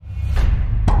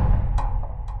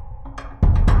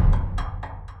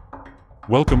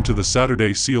Welcome to the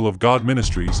Saturday Seal of God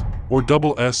Ministries, or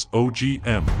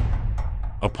SOGM,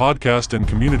 a podcast and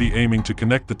community aiming to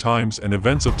connect the times and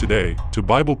events of today to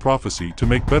Bible prophecy to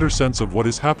make better sense of what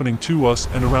is happening to us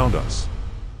and around us.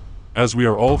 As we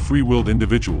are all free-willed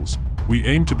individuals, we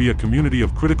aim to be a community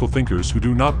of critical thinkers who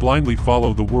do not blindly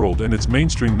follow the world and its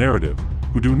mainstream narrative,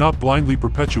 who do not blindly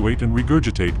perpetuate and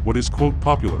regurgitate what is, quote,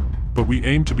 popular, but we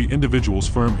aim to be individuals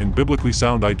firm in biblically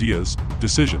sound ideas,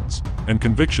 decisions, and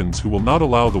convictions who will not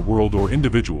allow the world or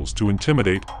individuals to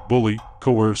intimidate, bully,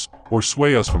 coerce, or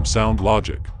sway us from sound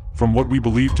logic, from what we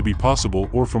believe to be possible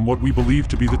or from what we believe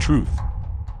to be the truth.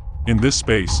 In this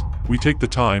space, we take the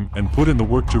time and put in the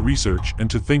work to research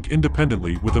and to think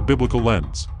independently with a biblical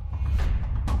lens.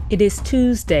 It is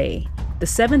Tuesday, the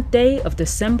 7th day of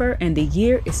December, and the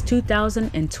year is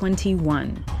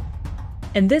 2021.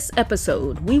 In this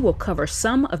episode, we will cover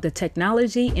some of the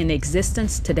technology in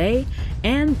existence today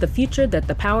and the future that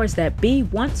the powers that be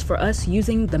wants for us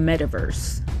using the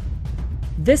metaverse.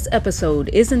 This episode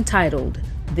is entitled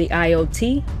The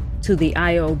IoT to the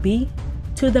IOB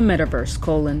to the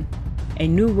Metaverse, a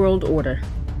New World Order.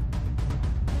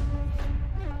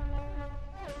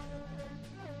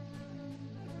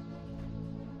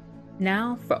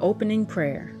 Now for opening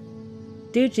prayer.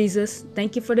 Dear Jesus,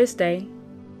 thank you for this day.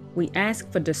 We ask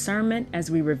for discernment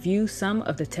as we review some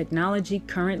of the technology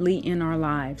currently in our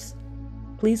lives.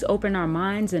 Please open our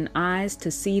minds and eyes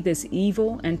to see this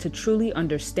evil and to truly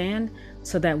understand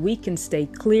so that we can stay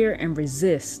clear and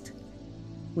resist.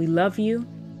 We love you,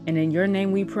 and in your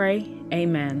name we pray,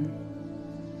 amen.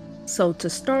 So to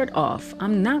start off,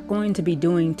 I'm not going to be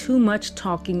doing too much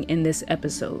talking in this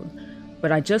episode,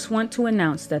 but I just want to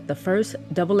announce that the first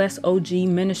SOG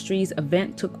Ministries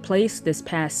event took place this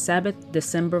past Sabbath,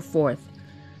 December 4th.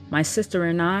 My sister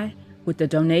and I, with the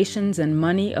donations and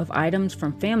money of items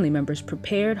from family members,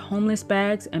 prepared homeless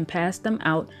bags and passed them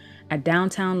out at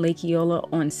downtown Lake Eola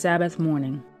on Sabbath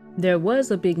morning. There was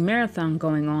a big marathon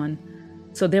going on,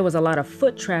 so there was a lot of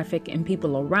foot traffic and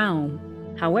people around.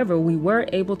 However, we were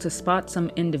able to spot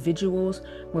some individuals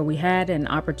where we had an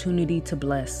opportunity to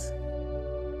bless.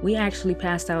 We actually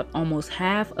passed out almost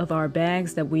half of our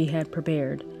bags that we had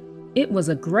prepared. It was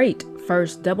a great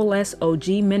first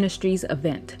SOG Ministries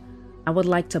event. I would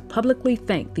like to publicly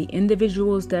thank the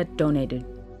individuals that donated.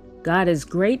 God is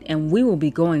great, and we will be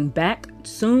going back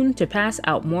soon to pass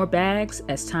out more bags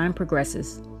as time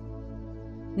progresses.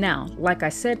 Now, like I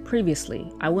said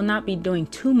previously, I will not be doing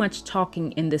too much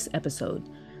talking in this episode.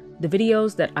 The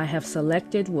videos that I have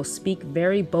selected will speak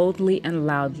very boldly and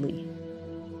loudly.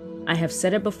 I have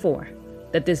said it before,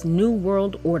 that this new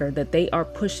world order that they are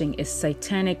pushing is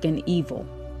satanic and evil.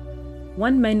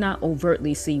 One may not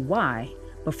overtly see why,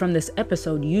 but from this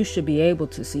episode you should be able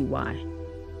to see why.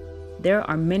 There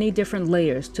are many different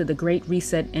layers to the Great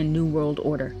Reset and New World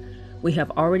Order. We have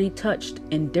already touched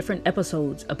in different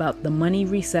episodes about the money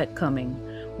reset coming,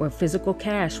 where physical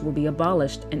cash will be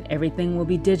abolished and everything will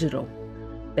be digital.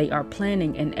 They are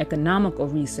planning an economical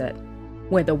reset,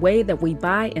 where the way that we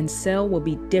buy and sell will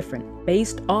be different,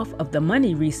 based off of the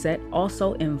money reset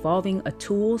also involving a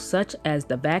tool such as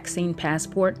the vaccine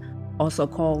passport, also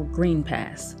called Green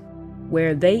Pass,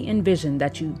 where they envision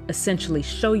that you essentially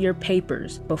show your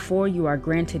papers before you are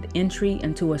granted entry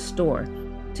into a store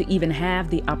to even have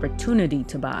the opportunity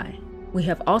to buy. We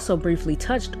have also briefly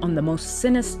touched on the most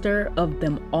sinister of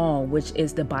them all, which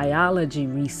is the biology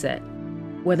reset,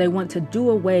 where they want to do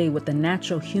away with the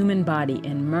natural human body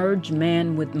and merge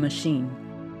man with machine.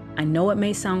 I know it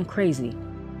may sound crazy,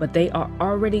 but they are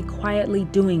already quietly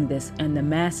doing this and the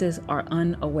masses are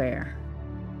unaware.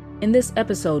 In this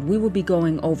episode, we will be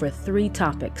going over 3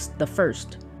 topics. The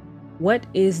first, what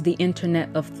is the Internet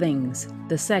of Things?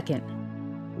 The second,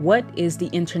 what is the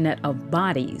Internet of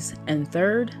Bodies? And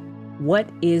third, what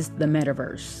is the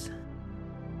Metaverse?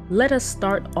 Let us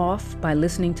start off by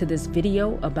listening to this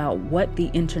video about what the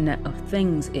Internet of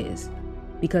Things is,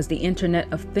 because the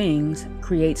Internet of Things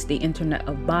creates the Internet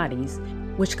of Bodies,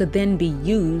 which could then be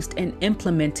used and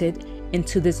implemented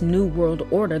into this new world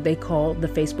order they call the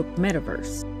Facebook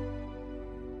Metaverse.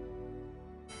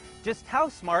 Just how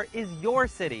smart is your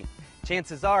city?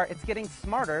 Chances are it's getting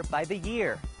smarter by the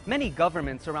year. Many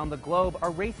governments around the globe are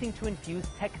racing to infuse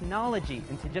technology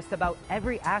into just about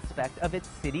every aspect of its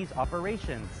city's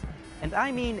operations. And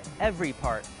I mean every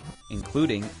part.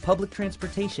 Including public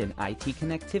transportation, IT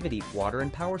connectivity, water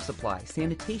and power supply,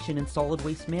 sanitation and solid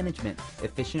waste management,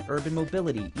 efficient urban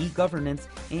mobility, e-governance,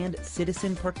 and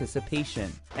citizen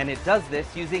participation. And it does this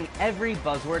using every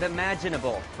buzzword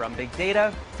imaginable, from big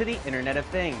data to the Internet of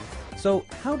Things. So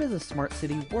how does a smart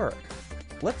city work?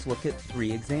 Let's look at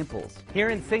 3 examples.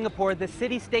 Here in Singapore, the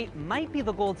city-state might be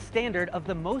the gold standard of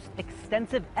the most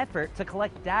extensive effort to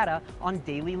collect data on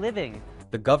daily living.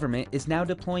 The government is now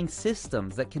deploying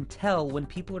systems that can tell when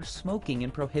people are smoking in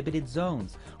prohibited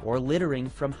zones or littering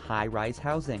from high-rise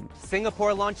housing.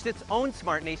 Singapore launched its own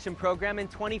Smart Nation program in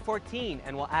 2014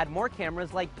 and will add more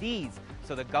cameras like these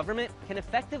so the government can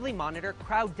effectively monitor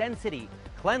crowd density,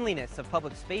 cleanliness of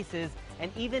public spaces,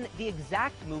 and even the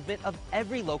exact movement of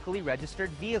every locally registered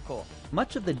vehicle.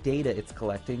 Much of the data it's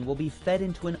collecting will be fed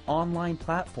into an online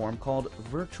platform called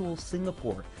Virtual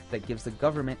Singapore that gives the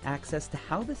government access to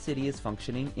how the city is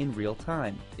functioning in real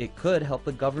time. It could help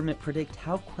the government predict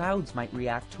how crowds might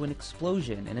react to an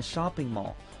explosion in a shopping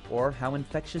mall, or how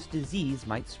infectious disease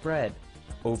might spread.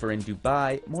 Over in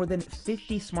Dubai, more than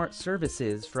 50 smart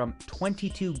services from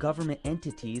 22 government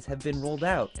entities have been rolled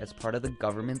out as part of the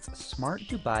government's Smart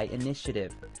Dubai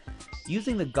initiative.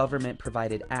 Using the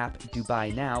government-provided app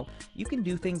Dubai Now, you can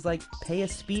do things like pay a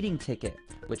speeding ticket,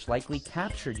 which likely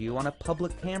captured you on a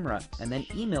public camera and then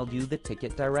emailed you the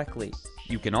ticket directly.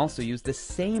 You can also use the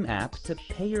same app to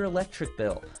pay your electric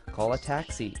bill, call a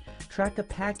taxi, track a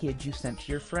package you sent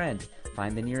to your friend,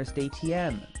 find the nearest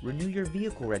ATM, renew your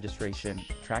vehicle registration,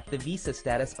 track the visa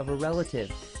status of a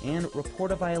relative, and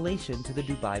report a violation to the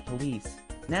Dubai police.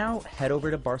 Now head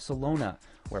over to Barcelona,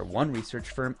 where one research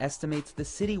firm estimates the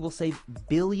city will save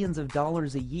billions of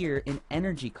dollars a year in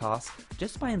energy costs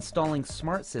just by installing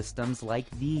smart systems like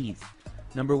these.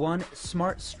 Number 1,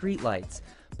 smart streetlights.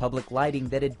 Public lighting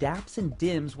that adapts and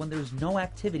dims when there's no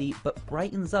activity but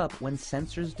brightens up when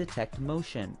sensors detect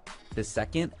motion. The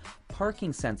second,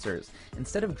 parking sensors.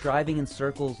 Instead of driving in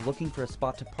circles looking for a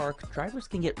spot to park, drivers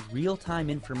can get real-time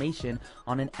information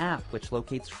on an app which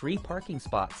locates free parking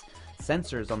spots.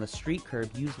 Sensors on the street curb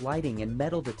use lighting and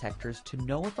metal detectors to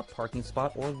know if a parking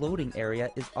spot or loading area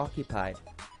is occupied.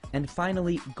 And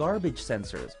finally, garbage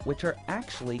sensors, which are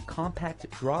actually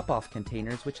compact drop-off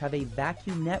containers which have a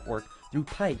vacuum network through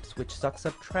pipes which sucks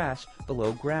up trash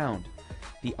below ground.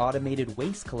 The automated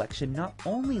waste collection not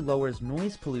only lowers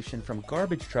noise pollution from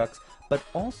garbage trucks, but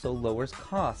also lowers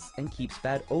costs and keeps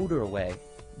bad odor away.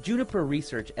 Juniper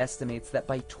Research estimates that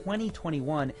by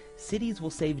 2021, cities will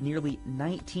save nearly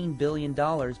 $19 billion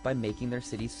by making their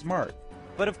cities smart.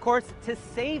 But of course, to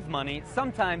save money,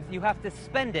 sometimes you have to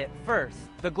spend it first.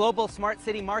 The global smart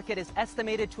city market is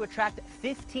estimated to attract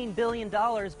 $15 billion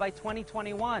by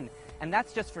 2021, and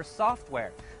that's just for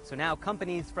software. So now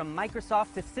companies from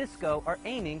Microsoft to Cisco are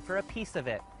aiming for a piece of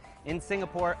it. In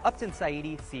Singapore, Upton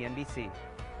Saidi, CNBC.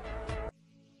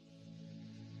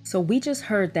 So we just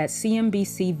heard that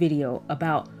CNBC video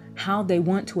about how they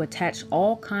want to attach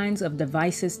all kinds of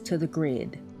devices to the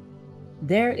grid.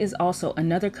 There is also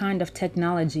another kind of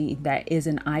technology that is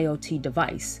an IoT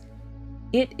device.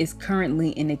 It is currently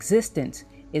in existence,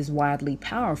 is widely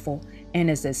powerful,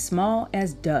 and is as small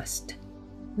as dust.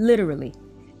 Literally,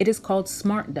 it is called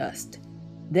smart dust.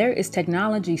 There is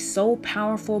technology so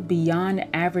powerful beyond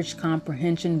average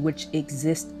comprehension which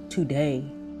exists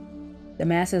today. The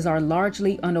masses are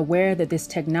largely unaware that this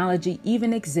technology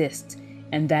even exists,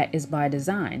 and that is by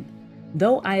design.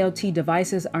 Though IoT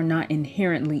devices are not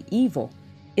inherently evil,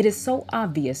 it is so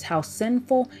obvious how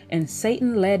sinful and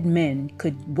Satan-led men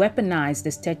could weaponize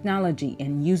this technology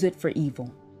and use it for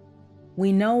evil.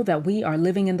 We know that we are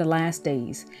living in the last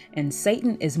days, and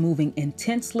Satan is moving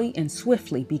intensely and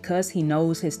swiftly because he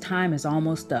knows his time is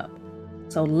almost up.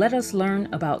 So let us learn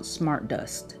about smart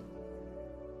dust.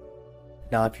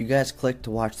 Now, if you guys clicked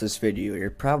to watch this video, you're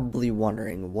probably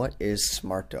wondering, what is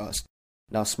smart dust?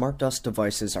 Now, smart dust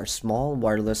devices are small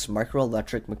wireless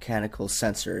microelectric mechanical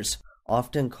sensors,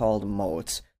 often called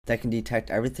motes, that can detect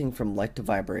everything from light to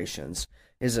vibrations.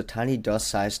 It is a tiny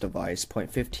dust-sized device,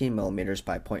 0.15 millimeters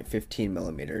by 0.15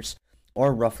 millimeters,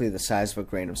 or roughly the size of a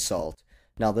grain of salt.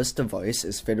 Now, this device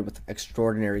is fitted with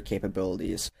extraordinary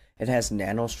capabilities. It has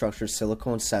nanostructured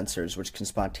silicone sensors which can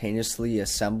spontaneously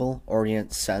assemble,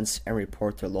 orient, sense, and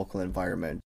report their local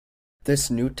environment.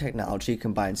 This new technology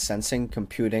combines sensing,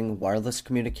 computing, wireless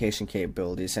communication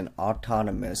capabilities, and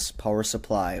autonomous power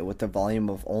supply with a volume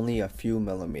of only a few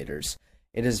millimeters.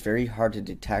 It is very hard to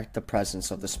detect the presence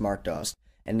of the smart dust,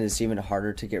 and it is even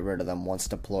harder to get rid of them once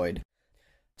deployed.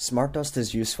 Smart dust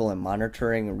is useful in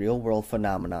monitoring real-world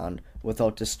phenomenon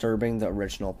without disturbing the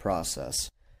original process.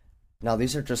 Now,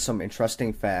 these are just some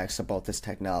interesting facts about this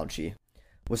technology.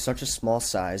 With such a small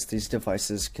size, these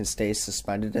devices can stay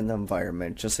suspended in the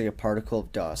environment just like a particle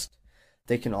of dust.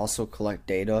 They can also collect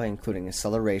data including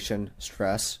acceleration,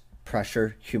 stress,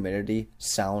 pressure, humidity,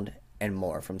 sound, and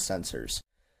more from sensors.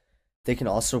 They can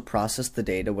also process the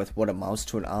data with what amounts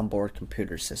to an onboard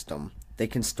computer system. They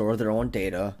can store their own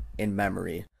data in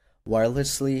memory,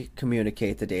 wirelessly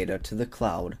communicate the data to the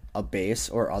cloud, a base,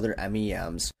 or other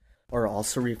MEMs, or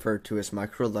also referred to as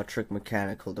microelectric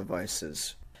mechanical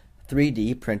devices.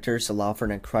 3D printers allow for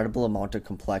an incredible amount of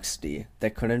complexity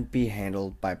that couldn't be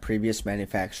handled by previous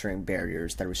manufacturing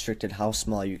barriers that restricted how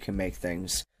small you can make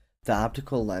things. The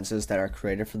optical lenses that are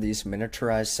created for these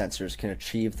miniaturized sensors can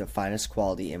achieve the finest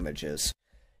quality images.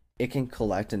 It can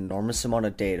collect an enormous amount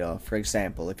of data. For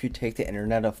example, if you take the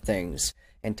Internet of Things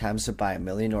and times it by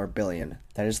 1,000,000 or billion,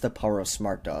 that is the power of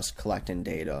SmartDust collecting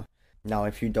data. Now,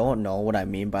 if you don't know what I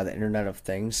mean by the Internet of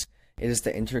Things, it is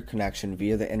the interconnection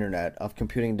via the Internet of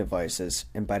computing devices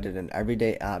embedded in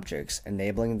everyday objects,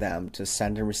 enabling them to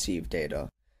send and receive data.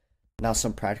 Now,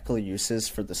 some practical uses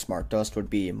for the SmartDust would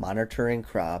be monitoring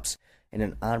crops in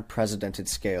an unprecedented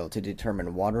scale to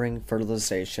determine watering,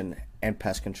 fertilization, and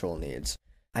pest control needs,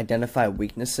 identify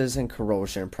weaknesses and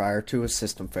corrosion prior to a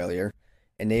system failure,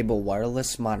 enable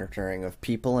wireless monitoring of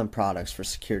people and products for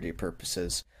security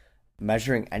purposes,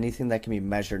 measuring anything that can be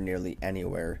measured nearly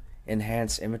anywhere,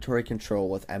 enhance inventory control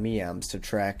with MEMs to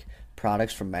track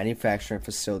products from manufacturing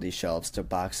facility shelves to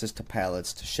boxes to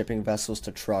pallets to shipping vessels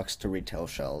to trucks to retail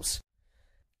shelves.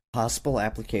 Possible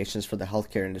applications for the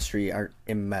healthcare industry are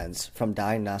immense, from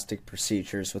diagnostic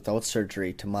procedures without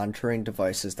surgery to monitoring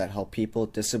devices that help people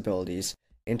with disabilities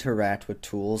interact with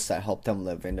tools that help them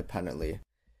live independently.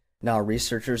 Now,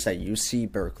 researchers at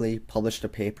UC Berkeley published a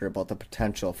paper about the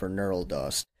potential for neural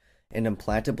dust, an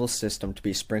implantable system to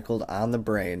be sprinkled on the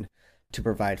brain to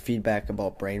provide feedback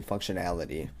about brain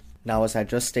functionality. Now, as I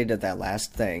just stated that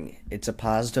last thing, it's a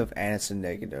positive and it's a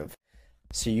negative.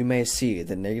 So you may see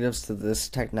the negatives to this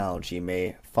technology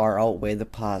may far outweigh the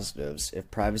positives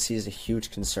if privacy is a huge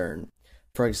concern.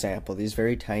 For example, these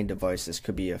very tiny devices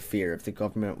could be a fear if the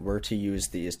government were to use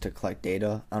these to collect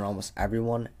data on almost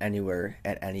everyone, anywhere,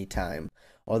 at any time,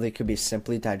 or they could be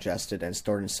simply digested and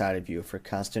stored inside of you for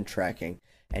constant tracking,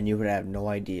 and you would have no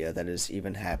idea that it is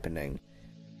even happening.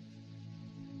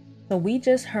 So we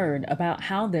just heard about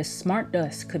how this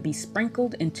SmartDust could be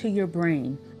sprinkled into your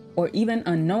brain, or even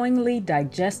unknowingly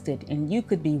digested, and you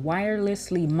could be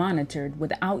wirelessly monitored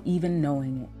without even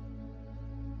knowing it.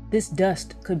 This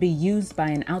dust could be used by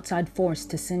an outside force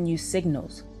to send you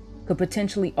signals, could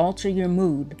potentially alter your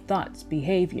mood, thoughts,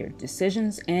 behavior,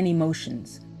 decisions, and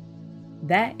emotions.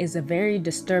 That is a very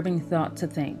disturbing thought to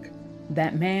think,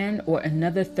 that man or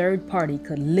another third party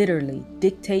could literally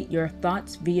dictate your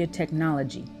thoughts via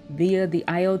technology, via the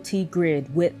IoT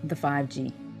grid with the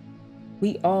 5G.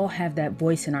 We all have that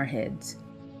voice in our heads.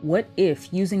 What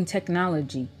if, using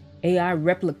technology, AI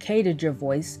replicated your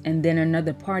voice and then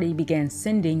another party began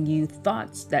sending you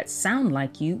thoughts that sound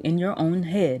like you in your own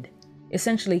head?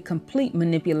 Essentially complete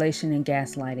manipulation and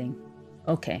gaslighting.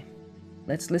 Okay,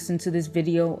 let's listen to this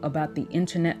video about the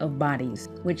Internet of Bodies,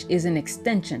 which is an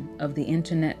extension of the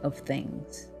Internet of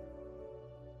Things.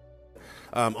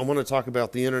 I want to talk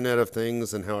about the Internet of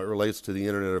Things and how it relates to the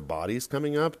Internet of Bodies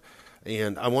coming up.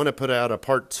 And I want to put out a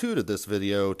part 2 to this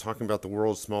video talking about the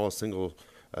world's smallest single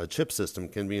chip system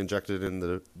can be injected in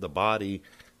the body,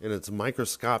 and it's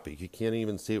microscopic. You can't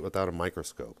even see it without a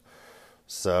microscope.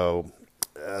 So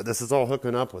this is all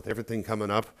hooking up with everything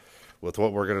coming up with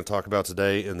what we're going to talk about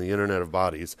today in the Internet of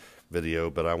Bodies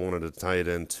video, but I wanted to tie it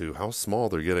into how small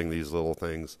they're getting these little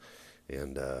things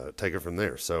and take it from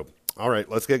there. So, all right,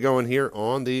 let's get going here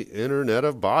on the Internet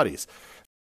of Bodies.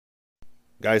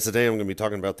 Guys, today I'm going to be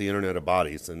talking about the Internet of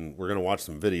Bodies, and we're going to watch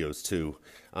some videos too,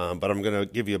 but I'm going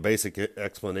to give you a basic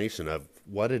explanation of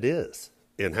what it is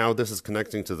and how this is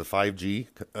connecting to the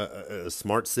 5G,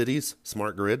 smart cities,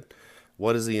 smart grid.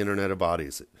 What is the Internet of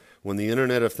Bodies? When the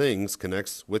Internet of Things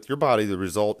connects with your body, the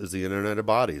result is the Internet of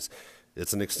Bodies.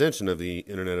 It's an extension of the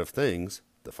Internet of Things,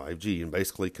 the 5G, and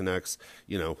basically connects,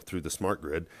 through the smart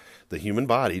grid, the human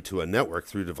body to a network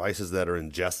through devices that are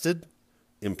ingested,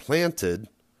 implanted,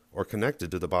 or connected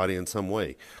to the body in some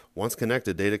way. Once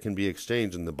connected, data can be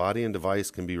exchanged and the body and device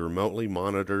can be remotely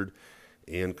monitored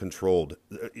and controlled.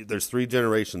 There's 3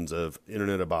 generations of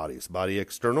Internet of Bodies. Body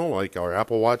external, like our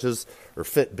Apple Watches or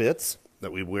Fitbits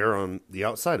that we wear on the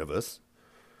outside of us.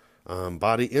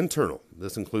 Body internal.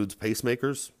 This includes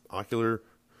pacemakers, cochlear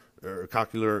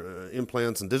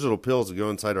implants, and digital pills that go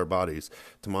inside our bodies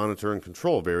to monitor and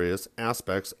control various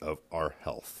aspects of our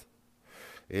health.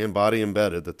 And body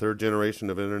embedded. The 3rd generation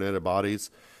of Internet of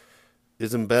Bodies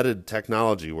is embedded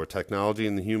technology, where technology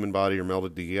and the human body are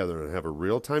melded together and have a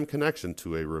real-time connection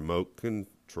to a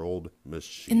remote-controlled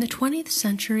machine. In the 20th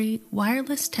century,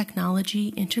 wireless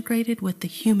technology integrated with the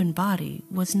human body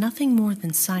was nothing more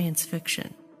than science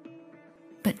fiction.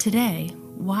 But today,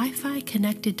 Wi-Fi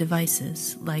connected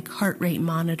devices like heart rate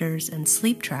monitors and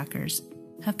sleep trackers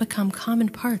have become common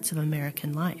parts of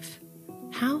American life.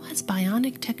 How has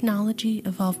bionic technology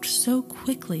evolved so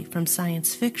quickly from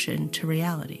science fiction to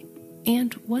reality?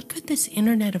 And what could this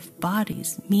Internet of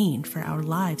Bodies mean for our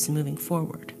lives moving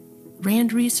forward?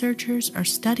 RAND researchers are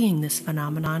studying this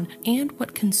phenomenon and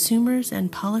what consumers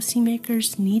and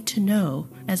policymakers need to know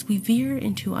as we veer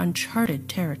into uncharted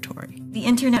territory. The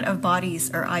Internet of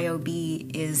Bodies, or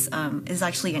IOB, is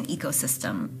actually an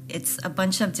ecosystem. It's a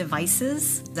bunch of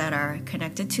devices that are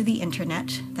connected to the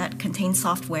Internet that contain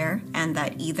software and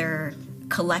that either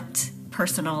collect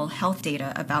personal health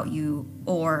data about you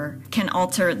or can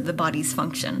alter the body's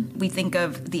function. We think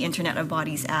of the Internet of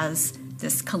Bodies as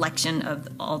this collection of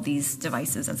all these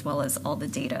devices as well as all the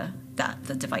data that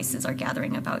the devices are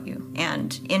gathering about you.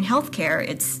 And in healthcare,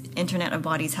 Internet of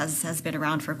Bodies has been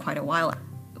around for quite a while.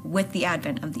 With the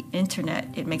advent of the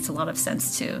internet, it makes a lot of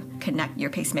sense to connect your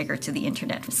pacemaker to the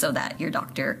internet so that your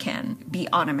doctor can be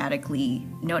automatically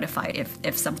notified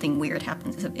if something weird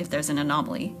happens, if there's an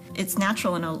anomaly. It's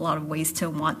natural in a lot of ways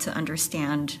to want to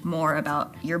understand more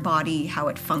about your body, how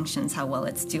it functions, how well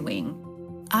it's doing.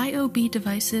 IOB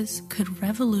devices could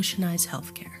revolutionize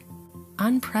healthcare.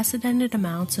 Unprecedented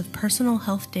amounts of personal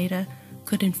health data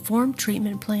could inform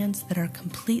treatment plans that are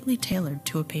completely tailored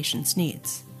to a patient's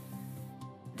needs.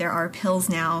 There are pills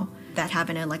now that have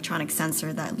an electronic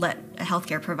sensor that let a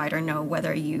healthcare provider know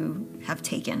whether you have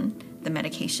taken the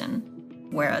medication.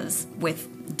 Whereas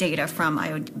with data from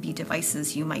IOB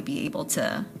devices, you might be able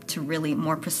to really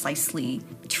more precisely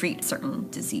treat certain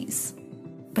disease.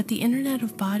 But the Internet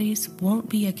of Bodies won't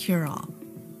be a cure-all.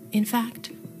 In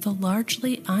fact, the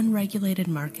largely unregulated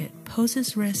market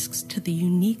poses risks to the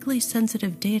uniquely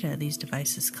sensitive data these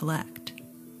devices collect.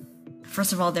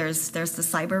 First of all, there's the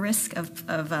cyber risk of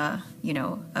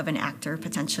an actor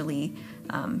potentially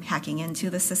hacking into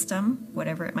the system,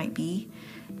 whatever it might be.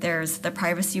 There's the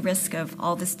privacy risk of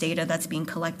all this data that's being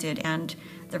collected, and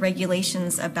the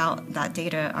regulations about that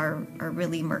data are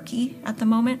really murky at the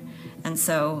moment. And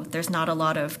so there's not a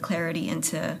lot of clarity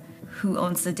into who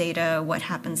owns the data, what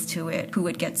happens to it, who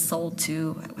it gets sold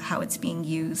to, how it's being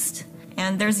used.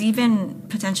 And there's even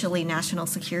potentially national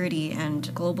security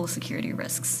and global security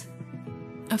risks.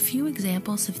 A few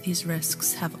examples of these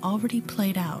risks have already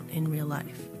played out in real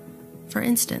life. For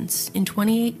instance, in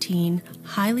 2018,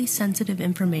 highly sensitive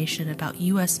information about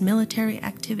U.S. military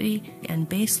activity and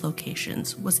base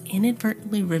locations was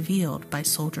inadvertently revealed by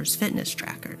soldiers' fitness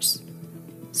trackers.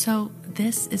 So,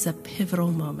 this is a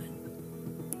pivotal moment.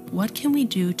 What can we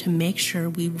do to make sure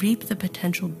we reap the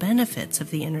potential benefits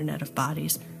of the Internet of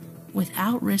Bodies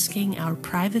without risking our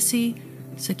privacy,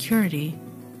 security,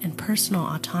 and personal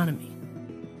autonomy?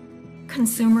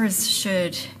 Consumers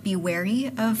should be wary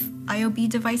of IOB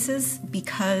devices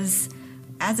because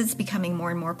as it's becoming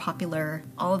more and more popular,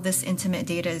 all of this intimate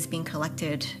data is being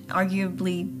collected,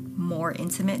 arguably more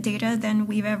intimate data than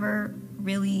we've ever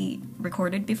really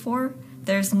recorded before.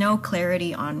 There's no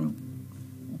clarity on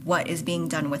what is being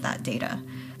done with that data.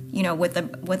 You know, with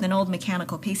an old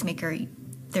mechanical pacemaker,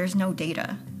 there's no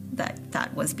data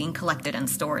that was being collected and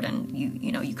stored, and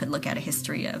you could look at a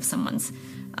history of someone's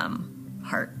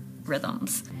heart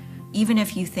rhythms. Even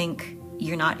if you think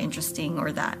you're not interesting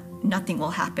or that nothing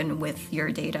will happen with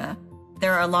your data,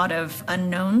 there are a lot of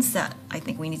unknowns that I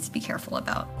think we need to be careful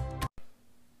about.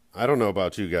 I don't know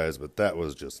about you guys, but that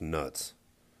was just nuts.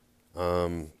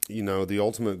 The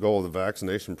ultimate goal of the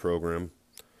vaccination program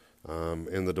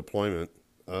and the deployment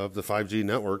of the 5G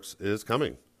networks is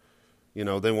coming.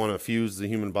 They want to fuse the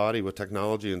human body with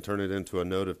technology and turn it into a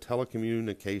node of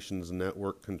telecommunications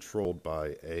network controlled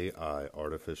by AI,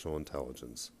 artificial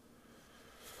intelligence.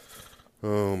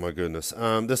 Oh my goodness.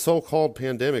 This so-called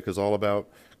pandemic is all about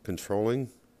controlling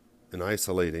and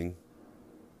isolating,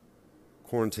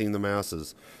 quarantine the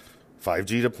masses.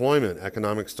 5G deployment,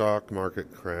 economic stock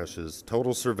market crashes,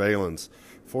 total surveillance,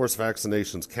 forced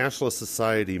vaccinations, cashless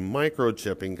society,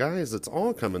 microchipping. Guys, it's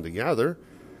all coming together.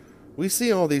 We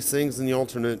see all these things in the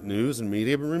alternate news and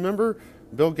media, but remember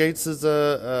Bill Gates'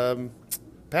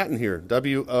 patent here,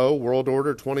 WO, World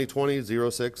Order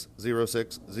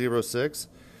 2020-06-06-06,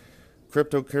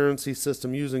 cryptocurrency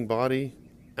system using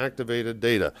body-activated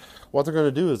data. What they're going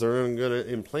to do is they're going to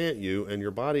implant you, and your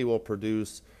body will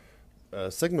produce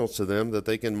signals to them that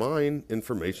they can mine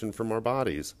information from our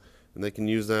bodies, and they can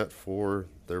use that for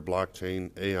their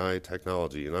blockchain AI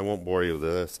technology. And I won't bore you with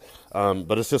this,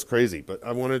 but it's just crazy. But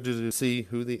I wanted to see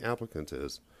who the applicant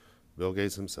is. Bill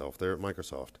Gates himself there at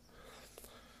Microsoft.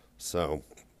 So,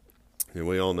 and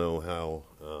we all know how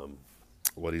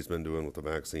what he's been doing with the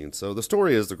vaccine. So the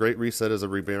story is the Great Reset is a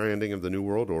rebranding of the New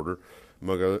World Order.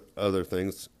 Among other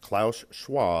things, Klaus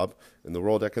Schwab and the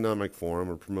World Economic Forum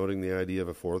are promoting the idea of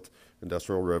a fourth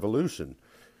industrial revolution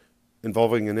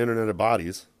involving an internet of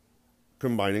bodies,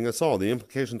 combining us all. The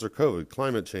implications are COVID,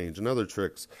 climate change, and other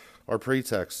tricks are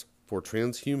pretexts for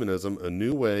transhumanism, a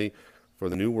new way for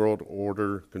the New World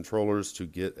Order controllers to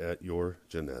get at your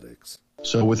genetics.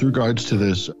 So with regards to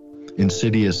this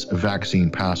insidious vaccine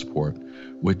passport,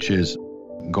 which is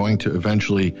going to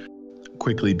eventually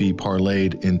quickly be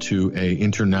parlayed into a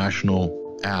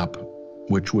international app,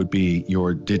 which would be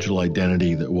your digital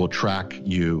identity that will track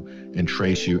you and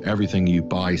trace you, everything you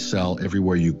buy, sell,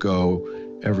 everywhere you go,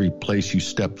 every place you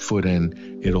step foot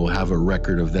in, it'll have a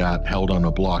record of that held on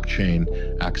a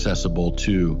blockchain, accessible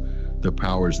to the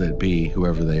powers that be,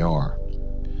 whoever they are,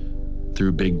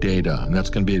 through big data. And that's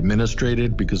going to be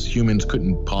administrated because humans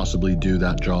couldn't possibly do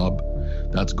that job.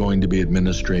 That's going to be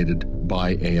administrated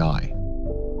by AI.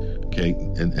 Okay,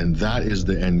 and that is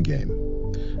the end game.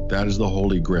 That is the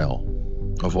holy grail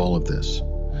of all of this.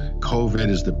 COVID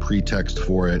is the pretext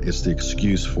for it. It's the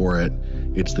excuse for it.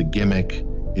 It's the gimmick.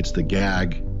 It's the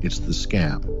gag. It's the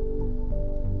scam.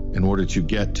 In order to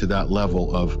get to that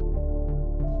level of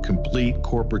complete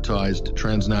corporatized,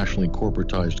 transnationally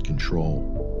corporatized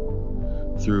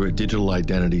control through a digital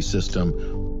identity system,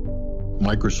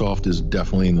 Microsoft is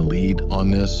definitely in the lead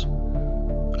on this,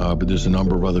 but there's a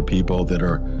number of other people that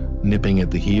are nipping at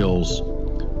the heels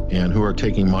and who are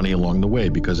taking money along the way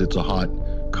because it's a hot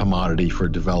commodity for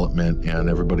development and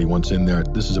everybody wants in there.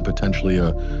 This is potentially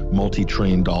a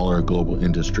multi-trillion dollar global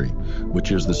industry,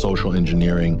 which is the social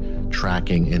engineering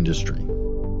tracking industry.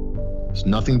 It's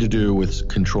nothing to do with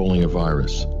controlling a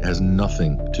virus. It has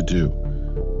nothing to do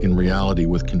in reality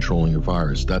with controlling a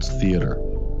virus. That's theater.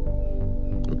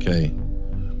 Okay?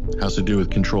 It has to do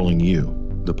with controlling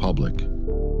you, the public.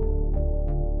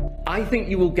 I think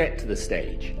you will get to the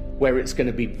stage where it's going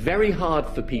to be very hard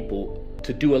for people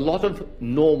to do a lot of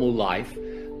normal life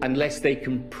unless they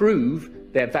can prove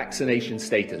their vaccination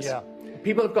status. Yeah.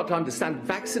 People have got to understand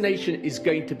vaccination is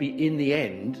going to be, in the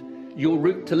end, your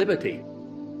route to liberty.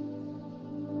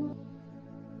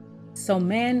 So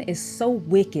man is so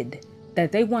wicked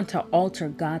that they want to alter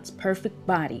God's perfect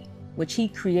body, which he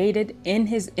created in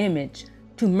his image,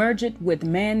 to merge it with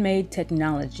man-made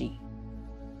technology.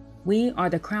 We are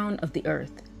the crown of the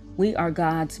earth. We are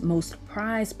God's most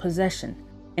prized possession,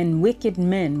 and wicked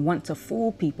men want to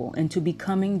fool people into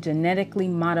becoming genetically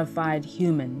modified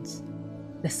humans.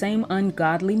 The same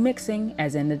ungodly mixing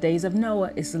as in the days of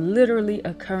Noah is literally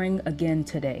occurring again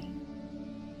today.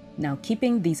 Now,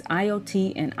 keeping these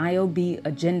IoT and IOB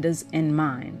agendas in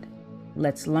mind,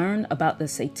 let's learn about the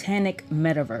satanic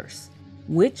metaverse,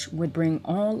 which would bring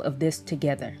all of this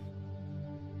together.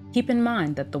 Keep in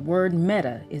mind that the word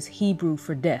meta is Hebrew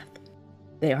for death.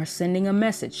 They are sending a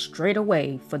message straight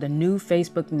away for the new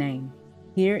Facebook name.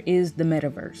 Here is the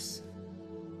metaverse.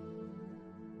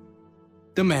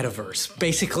 The metaverse,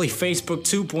 basically Facebook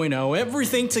 2.0,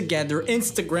 everything together,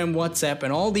 Instagram, WhatsApp,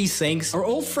 and all these things. Our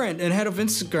old friend and head of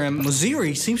Instagram,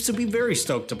 Moziri, seems to be very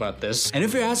stoked about this. And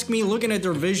if you ask me, looking at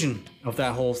their vision of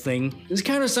that whole thing, this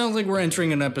kind of sounds like we're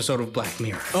entering an episode of Black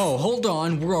Mirror. Oh, hold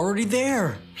on, we're already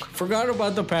there. Forgot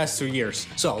about the past 2 years.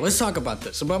 So let's talk about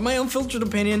this, about my unfiltered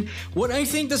opinion, what I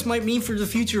think this might mean for the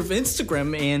future of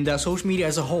Instagram and social media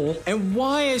as a whole, and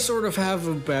why I sort of have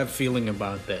a bad feeling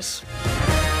about this.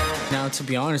 Now, to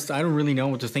be honest, I don't really know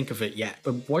what to think of it yet,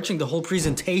 but watching the whole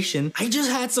presentation, I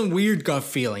just had some weird gut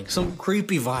feeling, some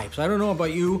creepy vibes. I don't know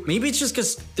about you. Maybe it's just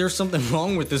because there's something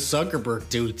wrong with this Zuckerberg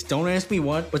dude. Don't ask me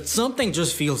what, but something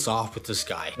just feels off with this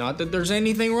guy. Not that there's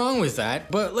anything wrong with that,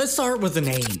 but let's start with the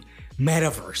name.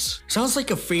 Metaverse. Sounds like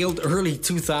a failed early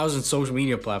 2000s social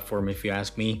media platform, if you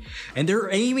ask me. And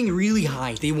they're aiming really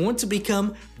high. They want to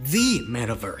become the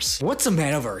metaverse. What's a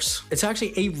metaverse? It's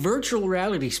actually a virtual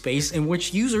reality space in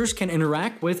which users can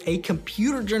interact with a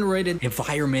computer-generated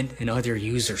environment and other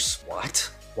users. What?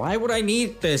 Why would I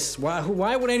need this?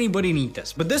 Why would anybody need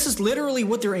this? But this is literally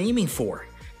what they're aiming for.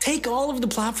 Take all of the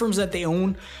platforms that they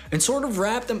own and sort of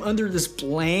wrap them under this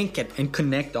blanket and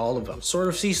connect all of them. Sort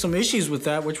of see some issues with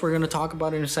that, which we're going to talk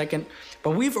about in a second.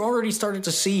 But we've already started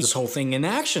to see this whole thing in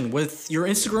action with your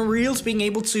Instagram Reels being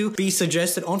able to be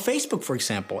suggested on Facebook, for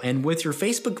example, and with your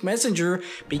Facebook Messenger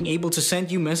being able to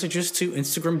send you messages to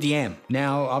Instagram DM.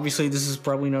 Now, obviously, this is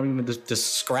probably not even the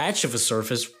scratch of a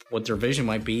surface what their vision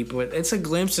might be, but it's a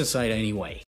glimpse inside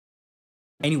anyway.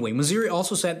 Anyway, Mosseri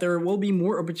also said there will be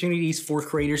more opportunities for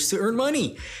creators to earn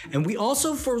money. And we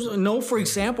also know, for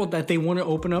example, that they want to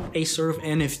open up a sort of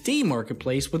NFT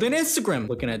marketplace within Instagram,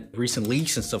 looking at recent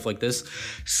leaks and stuff like this.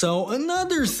 So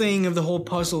another thing of the whole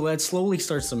puzzle that slowly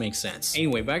starts to make sense.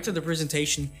 Anyway, back to the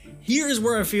presentation. Here is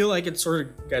where I feel like it sort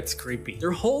of gets creepy.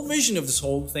 Their whole vision of this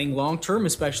whole thing, long term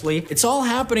especially, it's all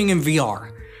happening in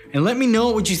VR. And let me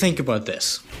know what you think about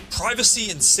this. Privacy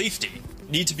and safety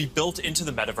need to be built into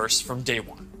the metaverse from day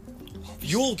one.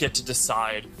 You'll get to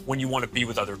decide when you want to be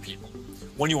with other people,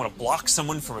 when you want to block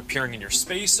someone from appearing in your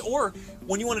space, or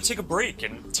when you want to take a break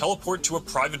and teleport to a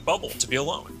private bubble to be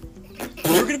alone.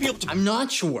 You're going to be able to... I'm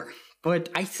not sure, but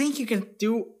I think you can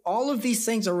do all of these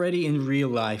things already in real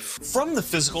life. From the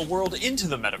physical world into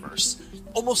the metaverse,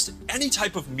 almost any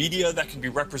type of media that can be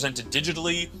represented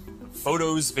digitally,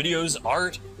 photos, videos,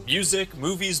 art, music,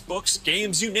 movies, books,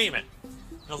 games, you name it.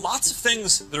 Now, lots of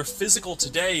things that are physical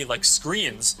today, like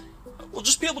screens, will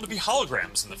just be able to be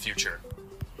holograms in the future.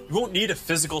 You won't need a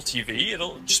physical TV,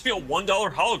 it'll just be a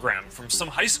 $1 hologram from some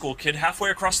high school kid halfway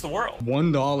across the world.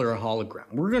 $1 hologram.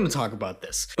 We're gonna talk about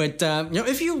this. But,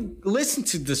 if you listen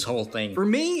to this whole thing, for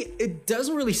me, it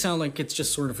doesn't really sound like it's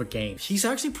just sort of a game. He's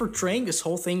actually portraying this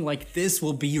whole thing like this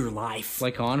will be your life.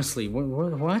 Like, honestly,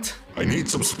 what? I need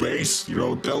some space,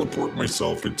 teleport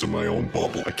myself into my own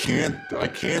bubble. I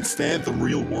can't stand the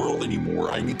real world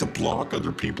anymore. I need to block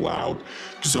other people out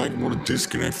because I want to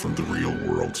disconnect from the real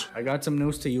world. I got some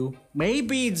news to you.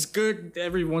 Maybe it's good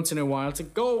every once in a while to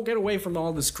go get away from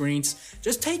all the screens.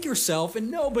 Just take yourself and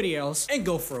nobody else and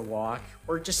go for a walk,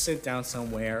 or just sit down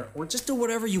somewhere, or just do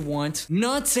whatever you want.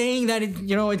 Not saying that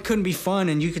it couldn't be fun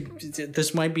and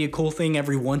this might be a cool thing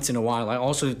every once in a while. I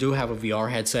also do have a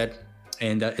VR headset.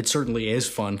 And it certainly is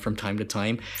fun from time to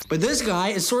time. But this guy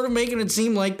is sort of making it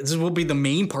seem like this will be the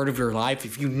main part of your life.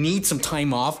 If you need some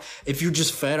time off, if you're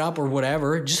just fed up or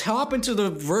whatever, just hop into the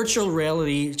virtual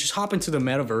reality, just hop into the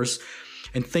metaverse,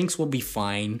 and things will be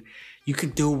fine. You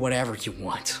can do whatever you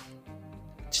want.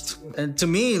 And to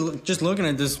me, just looking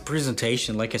at this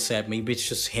presentation, like I said, maybe it's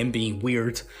just him being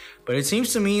weird. But it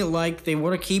seems to me like they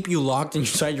want to keep you locked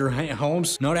inside your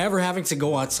homes, not ever having to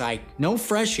go outside. No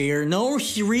fresh air, no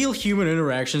real human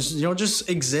interactions, just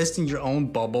exist in your own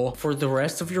bubble for the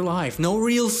rest of your life. No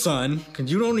real sun,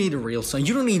 because you don't need a real sun.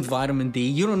 You don't need vitamin D,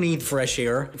 you don't need fresh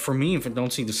air. For me, if I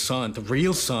don't see the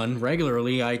real sun,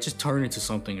 regularly, I just turn into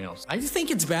something else. I just think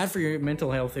it's bad for your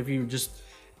mental health if you're just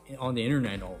on the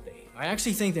internet all day. I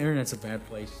actually think the internet's a bad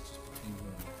place.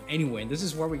 Anyway, this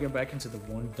is where we get back into the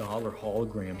 $1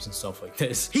 holograms and stuff like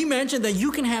this. He mentioned that you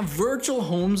can have virtual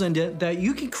homes and that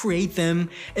you can create them,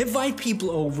 invite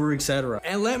people over, etc.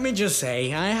 And let me just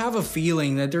say, I have a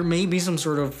feeling that there may be some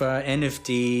sort of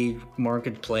NFT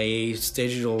marketplace,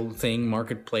 digital thing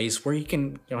marketplace where you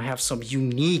can have some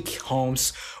unique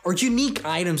homes or unique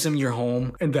items in your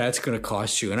home, and that's gonna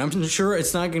cost you. And I'm sure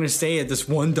it's not gonna stay at this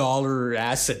 $1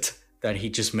 asset that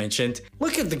he just mentioned.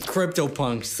 Look at the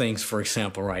CryptoPunks things, for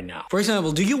example, right now. For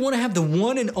example, do you want to have the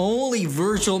one and only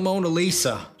virtual Mona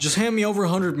Lisa? Just hand me over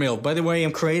 100 mil. By the way,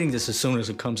 I'm creating this as soon as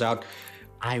it comes out.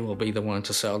 I will be the one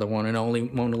to sell the one and only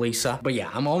Mona Lisa. But yeah,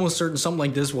 I'm almost certain something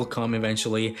like this will come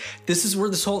eventually. This is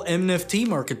where this whole NFT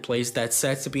marketplace that's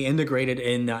set to be integrated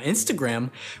in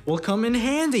Instagram will come in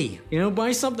handy.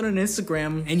 Buy something on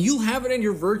Instagram and you'll have it in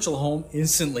your virtual home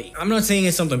instantly. I'm not saying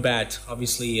it's something bad.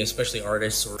 Obviously, especially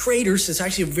artists or creators, it's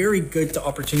actually a very good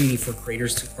opportunity for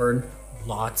creators to earn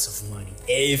lots of money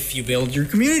if you build your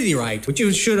community right, which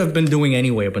you should have been doing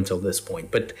anyway up until this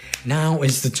point. But now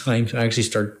is the time to actually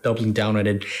start doubling down on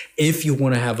it if you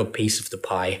want to have a piece of the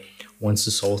pie once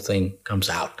this whole thing comes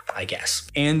out, I guess.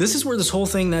 And this is where this whole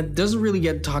thing that doesn't really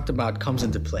get talked about comes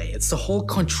into play. It's the whole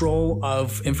control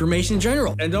of information in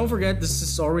general. And don't forget, this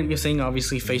is already a thing,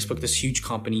 obviously, Facebook, this huge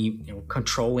company,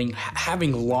 controlling,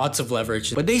 having lots of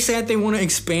leverage. But they said they want to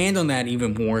expand on that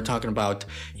even more, talking about,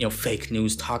 fake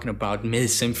news, talking about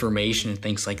misinformation and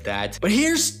things like that. But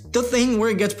here's the thing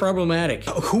where it gets problematic.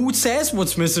 Who says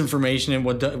what's misinformation and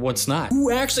what's not?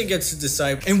 Who actually gets to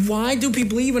decide? And why do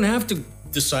people even have to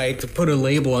decide to put a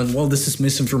label on, well, this is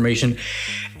misinformation,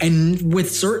 and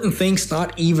with certain things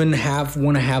not even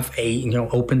want to have a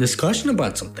open discussion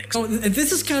about something? So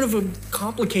this is kind of a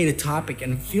complicated topic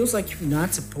and it feels like you're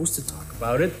not supposed to talk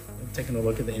about it. Taking a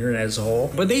look at the internet as a whole,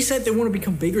 but they said they want to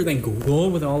become bigger than Google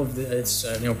with all of its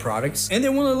products, and they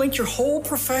want to link your whole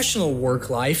professional work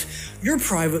life, your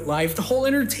private life, the whole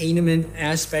entertainment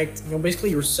aspect,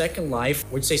 basically your second life,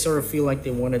 which they sort of feel like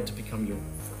they wanted to become your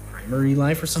primary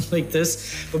life or something like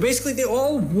this. But basically they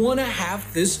all want to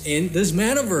have this in this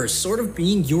metaverse, sort of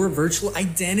being your virtual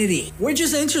identity, which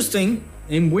is interesting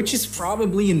and which is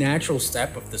probably a natural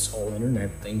step of this whole internet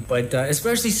thing, but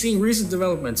especially seeing recent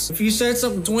developments. If you said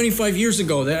something 25 years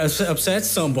ago that upsets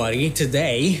somebody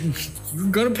today,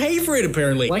 you're gonna pay for it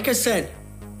apparently. Like I said,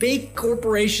 big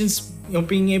corporations,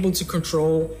 being able to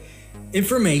control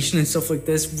information and stuff like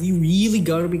this, we really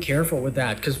gotta be careful with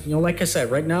that, because like I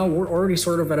said, right now we're already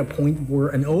sort of at a point where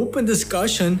an open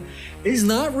discussion is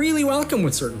not really welcome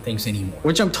with certain things anymore,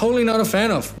 which I'm totally not a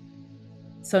fan of.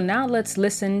 So now let's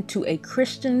listen to a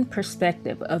Christian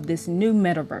perspective of this new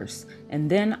metaverse, and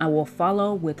then I will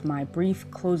follow with my brief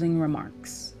closing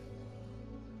remarks.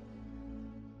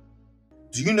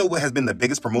 Do you know what has been the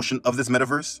biggest promotion of this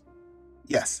metaverse?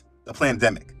 Yes, the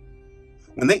pandemic.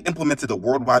 When they implemented the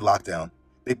worldwide lockdown,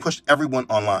 they pushed everyone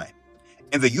online,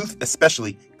 and the youth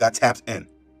especially got tapped in.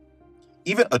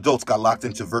 Even adults got locked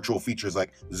into virtual features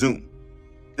like Zoom.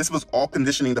 This was all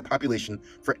conditioning the population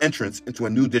for entrance into a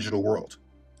new digital world.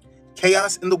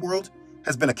 Chaos in the world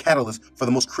has been a catalyst for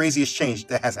the most craziest change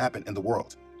that has happened in the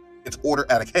world. It's order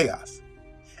out of chaos.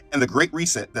 And the Great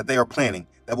Reset that they are planning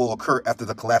that will occur after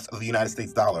the collapse of the United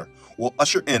States dollar will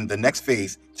usher in the next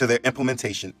phase to their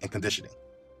implementation and conditioning.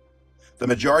 The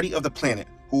majority of the planet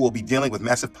who will be dealing with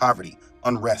massive poverty,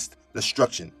 unrest,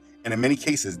 destruction, and in many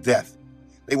cases death,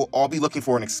 they will all be looking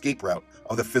for an escape route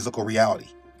of the physical reality.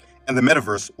 And the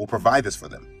metaverse will provide this for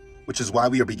them, which is why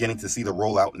we are beginning to see the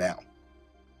rollout now.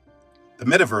 The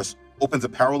metaverse opens a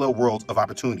parallel world of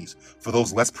opportunities for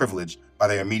those less privileged by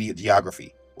their immediate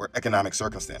geography or economic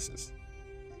circumstances.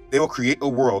 They will create a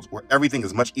world where everything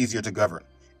is much easier to govern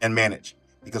and manage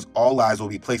because all lives will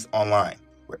be placed online,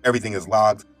 where everything is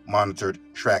logged, monitored,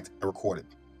 tracked, and recorded.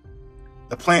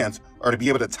 The plans are to be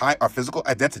able to tie our physical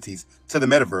identities to the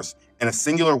metaverse in a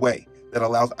singular way that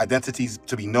allows identities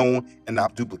to be known and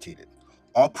not duplicated.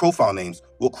 All profile names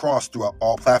will cross throughout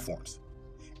all platforms.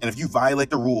 And if you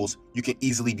violate the rules, you can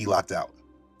easily be locked out.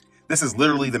 This is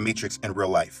literally the Matrix in real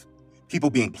life. People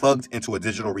being plugged into a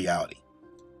digital reality.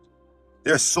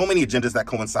 There are so many agendas that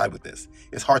coincide with this.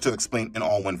 It's hard to explain in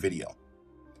all one video.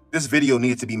 This video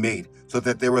needed to be made so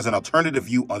that there was an alternative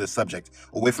view on this subject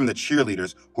away from the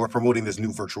cheerleaders who are promoting this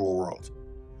new virtual world.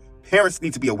 Parents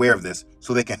need to be aware of this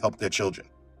so they can help their children.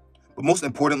 But most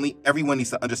importantly, everyone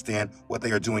needs to understand what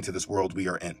they are doing to this world we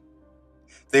are in.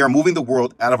 They are moving the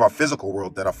world out of our physical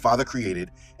world that our Father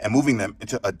created and moving them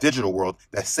into a digital world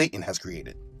that Satan has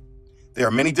created. There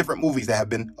are many different movies that have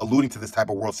been alluding to this type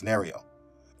of world scenario.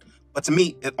 But to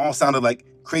me, it all sounded like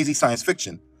crazy science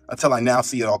fiction until I now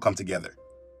see it all come together.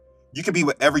 You can be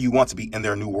whatever you want to be in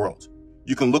their new world.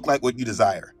 You can look like what you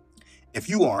desire. If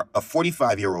you are a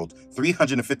 45-year-old,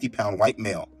 350-pound white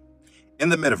male, in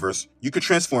the metaverse, you could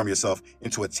transform yourself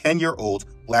into a 10-year-old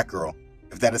black girl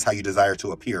if that is how you desire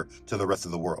to appear to the rest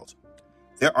of the world.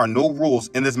 There are no rules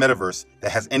in this metaverse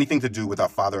that has anything to do with our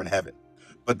Father in heaven.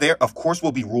 But there, of course,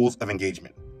 will be rules of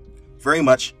engagement. Very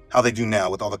much how they do now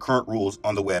with all the current rules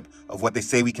on the web of what they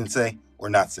say we can say or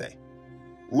not say.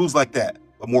 Rules like that,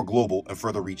 but more global and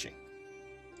further reaching.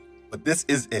 But this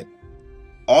is it.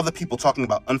 All the people talking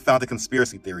about unfounded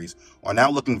conspiracy theories are now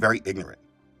looking very ignorant.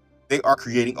 They are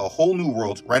creating a whole new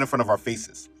world right in front of our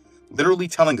faces, literally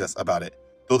telling us about it,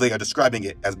 though they are describing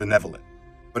it as benevolent.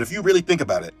 But if you really think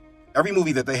about it, every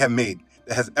movie that they have made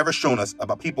that has ever shown us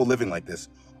about people living like this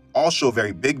all show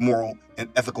very big moral and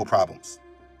ethical problems.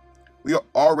 We are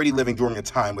already living during a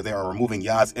time where they are removing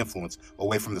Yah's influence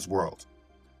away from this world.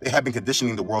 They have been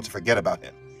conditioning the world to forget about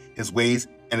him, his ways,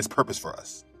 and his purpose for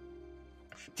us.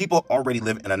 People already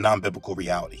live in a non-biblical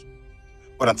reality.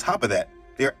 But on top of that,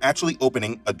 they are actually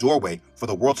opening a doorway for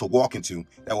the world to walk into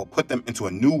that will put them into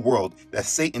a new world that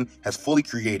Satan has fully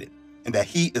created and that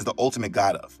he is the ultimate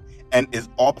God of, and is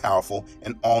all-powerful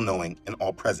and all-knowing and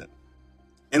all-present.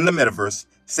 In the metaverse,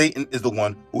 Satan is the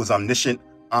one who is omniscient,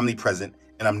 omnipresent,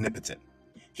 and omnipotent.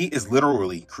 He is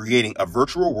literally creating a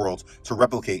virtual world to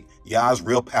replicate Yah's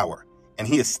real power, and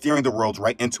he is steering the world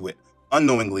right into it,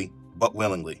 unknowingly but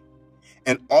willingly.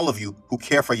 And all of you who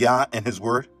care for Yah and his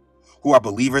word, who are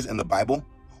believers in the Bible,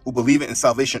 who believe in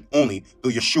salvation only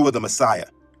through Yeshua the Messiah,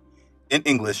 in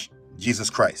English, Jesus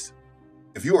Christ.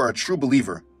 If you are a true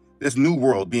believer, this new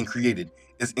world being created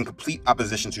is in complete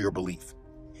opposition to your belief.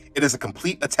 It is a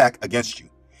complete attack against you,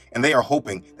 and they are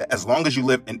hoping that as long as you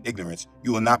live in ignorance,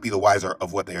 you will not be the wiser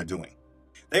of what they are doing.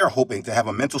 They are hoping to have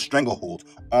a mental stranglehold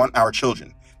on our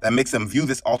children that makes them view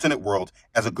this alternate world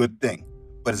as a good thing,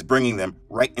 but is bringing them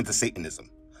right into Satanism,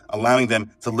 allowing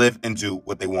them to live and do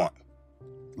what they want.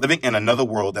 Living in another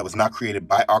world that was not created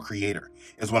by our Creator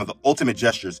is one of the ultimate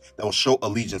gestures that will show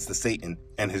allegiance to Satan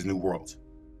and his new world.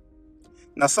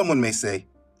 Now, someone may say,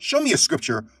 show me a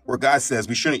scripture where God says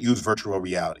we shouldn't use virtual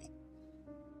reality.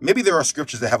 Maybe there are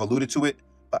scriptures that have alluded to it,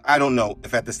 but I don't know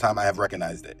if at this time I have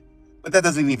recognized it. But that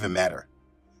doesn't even matter.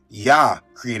 Yah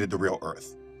created the real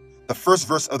earth. The first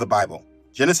verse of the Bible,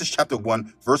 Genesis chapter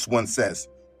 1, verse 1 says,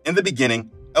 "In the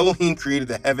beginning, Elohim created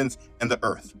the heavens and the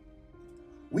earth."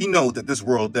 We know that this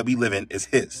world that we live in is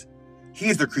His. He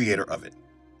is the creator of it.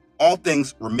 All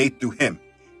things were made through Him,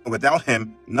 and without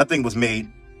Him, nothing was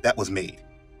made that was made.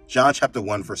 John chapter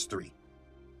 1, verse 3.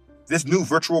 This new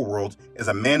virtual world is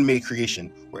a man-made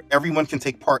creation where everyone can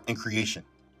take part in creation.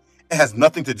 It has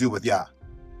nothing to do with Yah.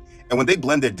 And when they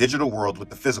blend their digital world with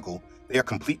the physical, they are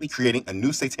completely creating a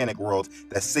new satanic world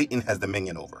that Satan has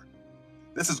dominion over.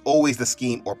 This is always the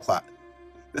scheme or plot.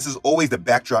 This is always the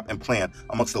backdrop and plan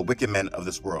amongst the wicked men of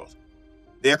this world.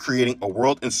 They are creating a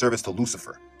world in service to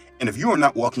Lucifer. And if you are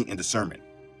not walking in discernment,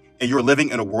 and you're living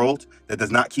in a world that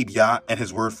does not keep Yah and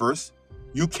His word first,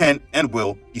 you can and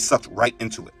will be sucked right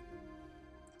into it.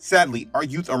 Sadly, our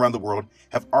youth around the world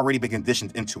have already been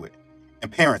conditioned into it.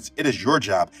 And parents, it is your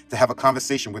job to have a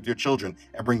conversation with your children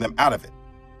and bring them out of it.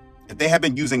 If they have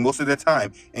been using most of their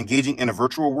time engaging in a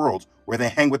virtual world where they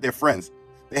hang with their friends,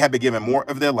 they have been giving more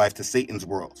of their life to Satan's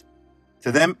world.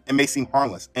 To them, it may seem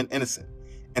harmless and innocent.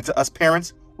 And to us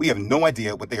parents, we have no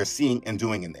idea what they are seeing and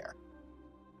doing in there.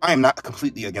 I am not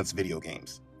completely against video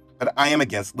games, but I am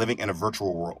against living in a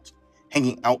virtual world,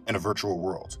 hanging out in a virtual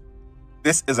world.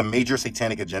 This is a major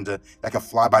satanic agenda that can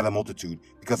fly by the multitude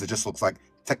because it just looks like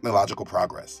technological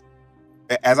progress.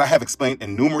 As I have explained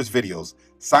in numerous videos,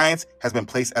 science has been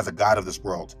placed as a god of this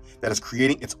world that is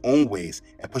creating its own ways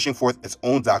and pushing forth its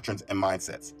own doctrines and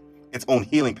mindsets, its own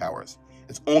healing powers,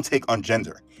 its own take on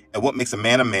gender, and what makes a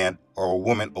man or a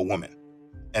woman.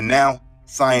 And now,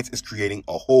 science is creating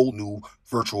a whole new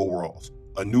virtual world,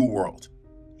 a new world.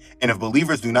 And if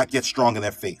believers do not get strong in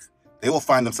their faith, they will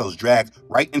find themselves dragged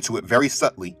right into it very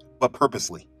subtly, but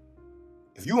purposely.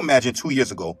 If you imagine 2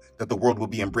 years ago that the world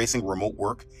would be embracing remote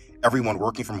work, everyone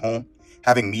working from home,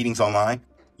 having meetings online,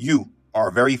 you are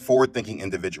a very forward-thinking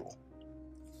individual.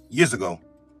 Years ago,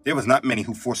 there was not many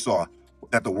who foresaw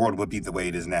that the world would be the way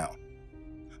it is now.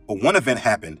 But one event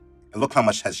happened, and look how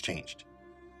much has changed.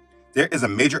 There is a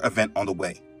major event on the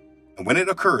way, and when it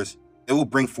occurs, it will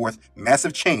bring forth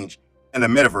massive change, and the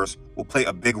metaverse will play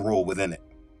a big role within it.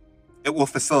 It will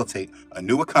facilitate a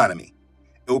new economy.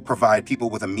 It will provide people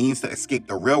with a means to escape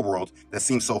the real world that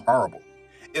seems so horrible.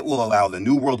 It will allow the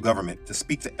new world government to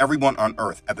speak to everyone on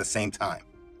Earth at the same time.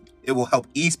 It will help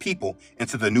ease people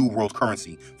into the new world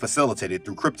currency facilitated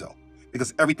through crypto,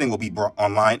 because everything will be brought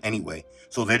online anyway,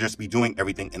 so they'll just be doing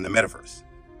everything in the metaverse.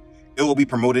 It will be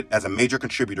promoted as a major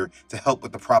contributor to help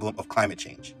with the problem of climate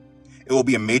change. It will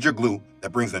be a major glue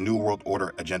that brings the New World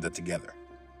Order agenda together.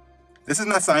 This is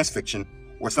not science fiction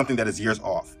or something that is years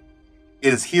off.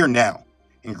 It is here now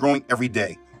and growing every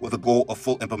day with a goal of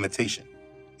full implementation.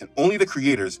 And only the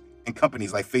creators and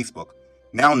companies like Facebook,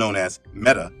 now known as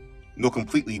Meta, know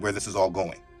completely where this is all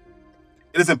going.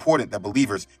 It is important that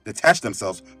believers detach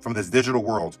themselves from this digital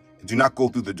world and do not go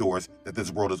through the doors that this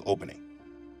world is opening.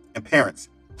 And parents,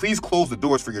 please close the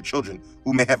doors for your children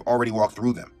who may have already walked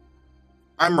through them.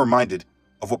 I'm reminded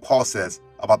of what Paul says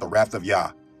about the wrath of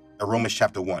Yah in Romans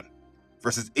chapter 1,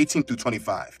 verses 18 through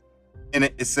 25. In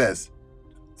it says,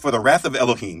 "For the wrath of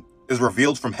Elohim is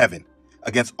revealed from heaven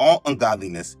against all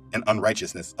ungodliness and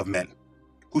unrighteousness of men,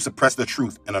 who suppress the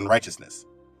truth and unrighteousness.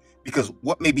 Because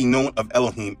what may be known of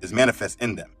Elohim is manifest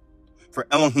in them, for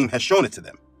Elohim has shown it to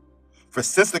them. For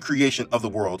since the creation of the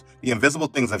world, the invisible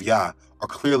things of Yah are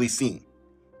clearly seen,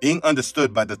 being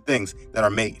understood by the things that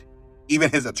are made, even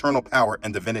His eternal power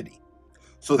and divinity,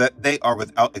 so that they are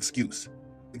without excuse.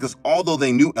 Because although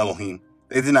they knew Elohim,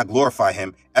 they did not glorify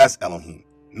Him as Elohim,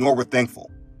 nor were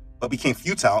thankful, but became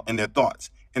futile in their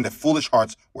thoughts, and their foolish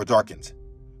hearts were darkened.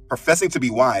 Professing to be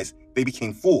wise, they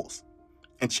became fools,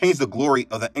 and changed the glory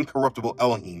of the incorruptible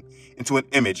Elohim into an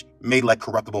image made like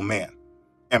corruptible man,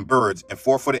 and birds and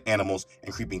four-footed animals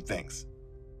and creeping things.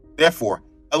 Therefore,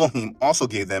 Elohim also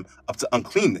gave them up to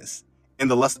uncleanness in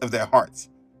the lust of their hearts,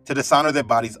 to dishonor their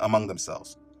bodies among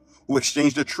themselves, who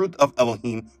exchanged the truth of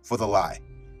Elohim for the lie,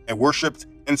 and worshipped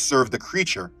and served the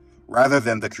creature rather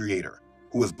than the Creator,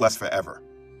 who is blessed forever.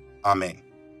 Amen."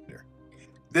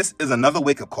 This is another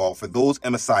wake-up call for those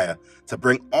in Messiah to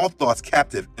bring all thoughts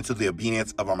captive into the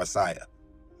obedience of our Messiah.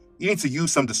 You need to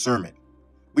use some discernment.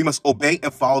 We must obey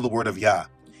and follow the word of Yah,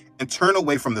 and turn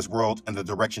away from this world and the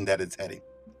direction that it's heading.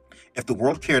 If the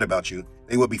world cared about you,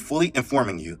 they would be fully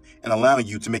informing you and allowing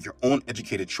you to make your own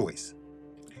educated choice.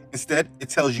 Instead, it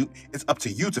tells you it's up to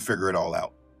you to figure it all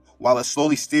out, while it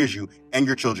slowly steers you and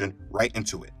your children right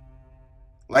into it.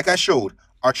 Like I showed,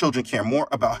 our children care more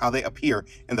about how they appear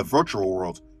in the virtual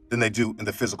world than they do in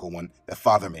the physical one that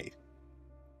Father made.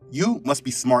 You must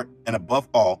be smart and above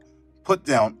all, put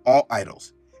down all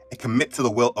idols and commit to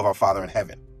the will of our Father in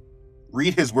heaven.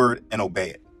 Read his word and obey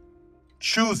it.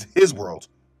 Choose his world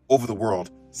over the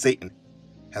world Satan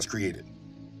has created.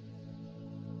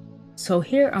 So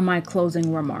here are my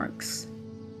closing remarks.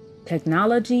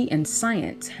 Technology and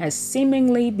science has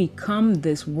seemingly become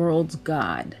this world's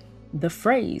god. The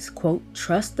phrase, quote,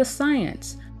 trust the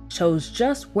science, shows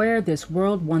just where this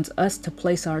world wants us to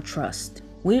place our trust.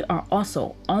 We are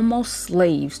also almost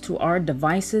slaves to our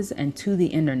devices and to the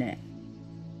internet.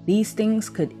 These things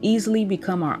could easily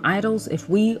become our idols if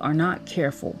we are not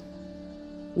careful.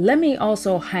 Let me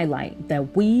also highlight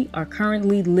that we are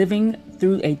currently living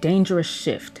through a dangerous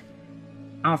shift.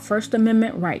 Our First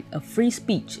Amendment right of free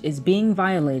speech is being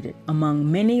violated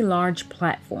among many large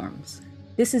platforms.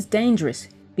 This is dangerous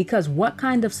because what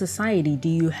kind of society do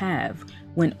you have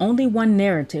when only one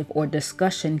narrative or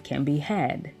discussion can be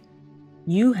had?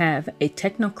 You have a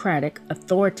technocratic,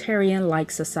 authoritarian-like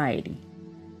society,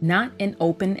 not an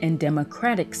open and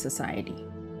democratic society.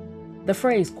 The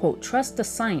phrase, quote, trust the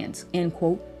science, end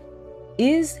quote,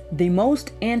 is the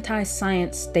most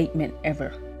anti-science statement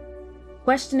ever.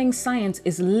 Questioning science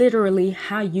is literally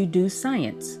how you do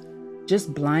science.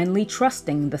 Just blindly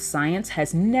trusting the science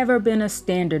has never been a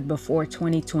standard before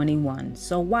 2021,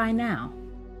 so why now?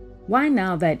 Why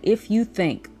now that if you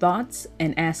think thoughts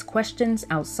and ask questions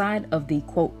outside of the,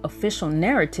 quote, official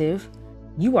narrative,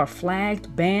 you are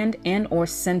flagged, banned, and or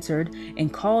censored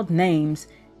and called names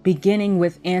beginning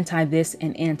with anti-this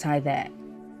and anti-that?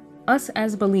 Us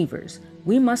as believers,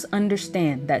 we must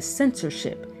understand that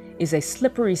censorship is a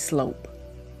slippery slope,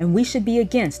 and we should be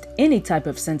against any type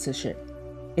of censorship.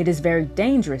 It is very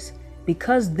dangerous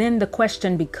because then the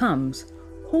question becomes,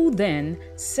 who then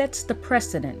sets the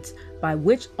precedent by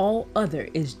which all other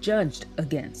is judged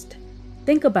against?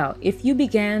 Think about if you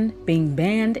began being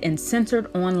banned and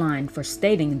censored online for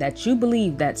stating that you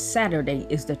believe that Saturday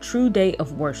is the true day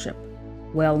of worship.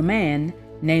 Well, man,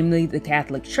 namely the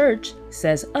Catholic Church,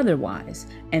 says otherwise,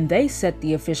 and they set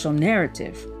the official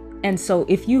narrative. And so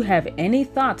if you have any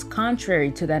thoughts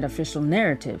contrary to that official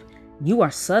narrative, you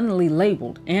are suddenly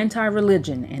labeled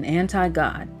anti-religion and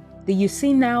anti-God. Do you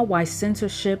see now why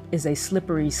censorship is a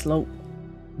slippery slope?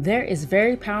 There is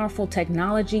very powerful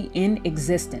technology in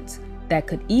existence that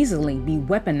could easily be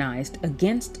weaponized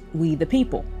against we the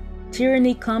people.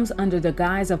 Tyranny comes under the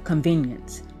guise of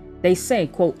convenience. They say,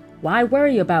 quote, why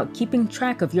worry about keeping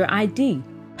track of your ID,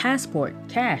 passport,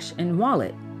 cash, and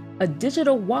wallet? A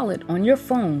digital wallet on your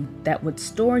phone that would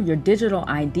store your digital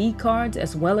ID cards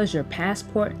as well as your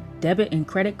passport, debit, and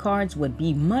credit cards would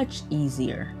be much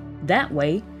easier. That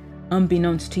way,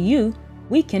 unbeknownst to you,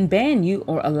 we can ban you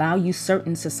or allow you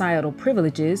certain societal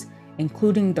privileges,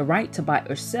 including the right to buy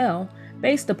or sell,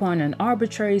 based upon an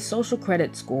arbitrary social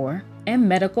credit score and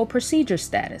medical procedure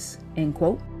status, end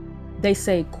quote. They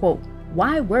say, quote,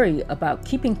 why worry about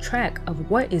keeping track of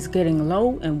what is getting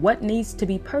low and what needs to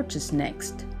be purchased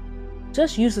next?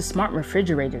 Just use a smart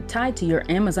refrigerator tied to your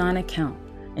Amazon account,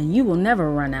 and you will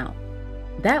never run out.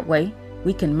 That way,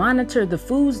 we can monitor the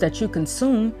foods that you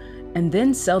consume and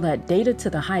then sell that data to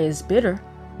the highest bidder,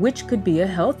 which could be a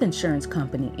health insurance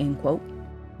company, end quote.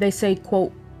 They say,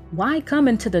 quote, why come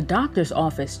into the doctor's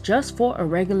office just for a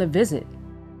regular visit?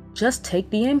 Just take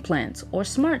the implants or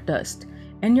SmartDust,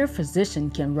 and your physician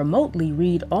can remotely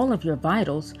read all of your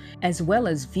vitals as well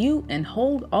as view and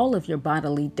hold all of your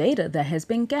bodily data that has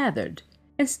been gathered.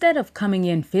 Instead of coming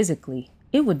in physically,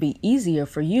 it would be easier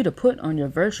for you to put on your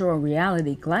virtual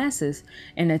reality glasses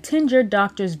and attend your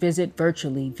doctor's visit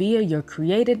virtually via your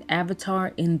created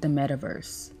avatar in the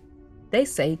metaverse. They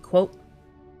say, quote,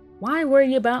 why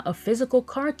worry about a physical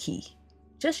car key?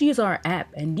 Just use our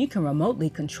app and you can remotely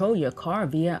control your car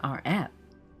via our app.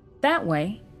 That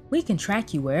way, we can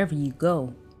track you wherever you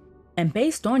go. And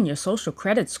based on your social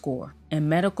credit score and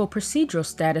medical procedural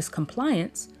status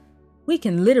compliance, we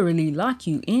can literally lock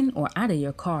you in or out of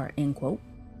your car, end quote.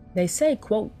 They say,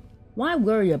 quote, why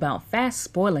worry about fast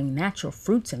spoiling natural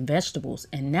fruits and vegetables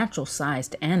and natural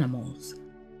sized animals?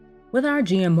 With our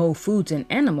GMO foods and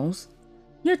animals,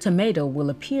 your tomato will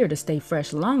appear to stay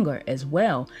fresh longer as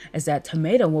well as that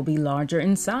tomato will be larger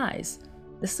in size.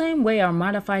 The same way our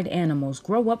modified animals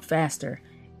grow up faster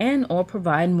and or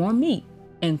provide more meat,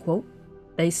 end quote.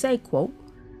 They say, quote,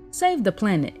 save the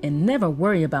planet and never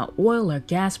worry about oil or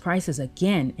gas prices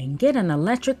again and get an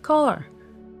electric car.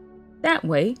 That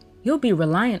way, you'll be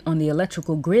reliant on the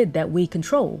electrical grid that we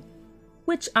control,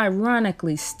 which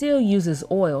ironically still uses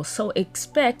oil, so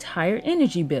expect higher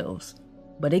energy bills.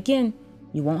 But again,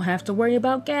 you won't have to worry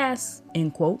about gas,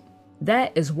 end quote.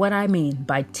 That is what I mean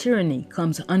by tyranny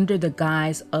comes under the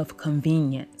guise of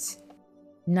convenience.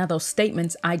 Now, those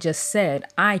statements I just said,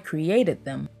 I created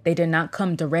them. They did not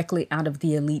come directly out of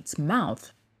the elite's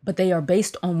mouth, but they are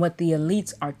based on what the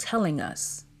elites are telling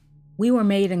us. We were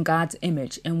made in God's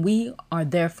image, and we are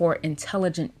therefore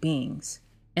intelligent beings.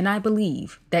 And I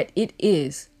believe that it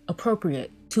is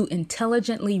appropriate to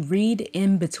intelligently read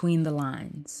in between the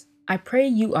lines. I pray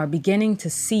you are beginning to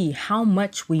see how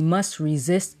much we must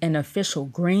resist an official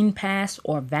green pass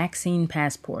or vaccine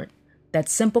passport. That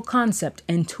simple concept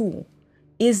and tool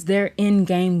is their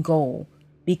end-game goal,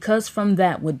 because from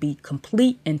that would be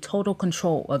complete and total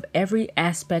control of every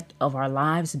aspect of our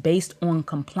lives based on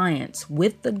compliance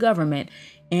with the government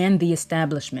and the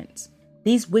establishments.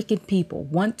 These wicked people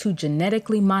want to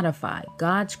genetically modify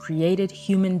God's created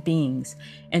human beings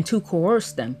and to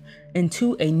coerce them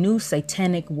into a new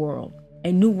satanic world,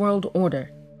 a new world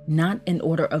order, not an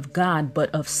order of God, but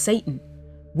of Satan,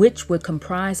 which would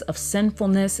comprise of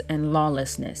sinfulness and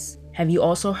lawlessness. Have you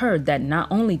also heard that not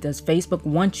only does Facebook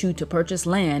want you to purchase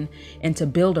land and to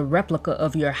build a replica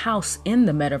of your house in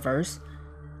the metaverse,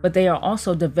 but they are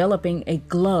also developing a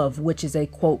glove, which is a,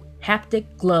 quote,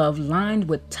 haptic glove lined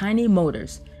with tiny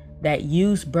motors that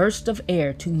use bursts of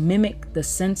air to mimic the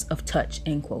sense of touch,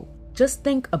 end quote. Just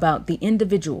think about the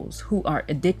individuals who are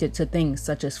addicted to things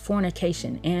such as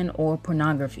fornication and or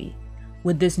pornography.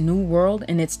 Would this new world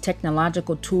and its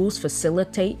technological tools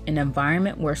facilitate an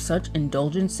environment where such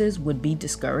indulgences would be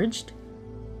discouraged?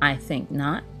 I think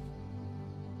not.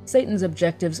 Satan's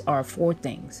objectives are 4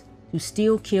 things: to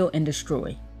steal, kill, and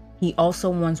destroy. He also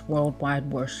wants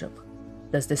worldwide worship.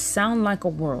 Does this sound like a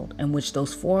world in which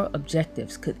those 4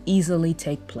 objectives could easily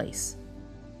take place?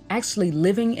 Actually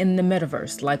living in the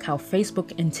metaverse, like how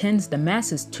Facebook intends the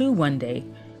masses to one day,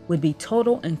 would be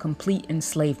total and complete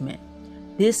enslavement.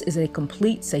 This is a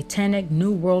complete satanic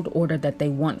new world order that they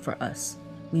want for us.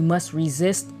 We must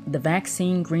resist the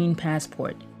vaccine green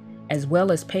passport, as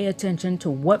well as pay attention to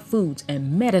what foods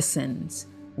and medicines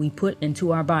we put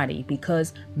into our body,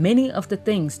 because many of the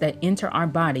things that enter our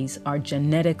bodies are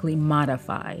genetically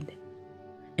modified.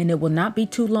 And it will not be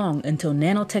too long until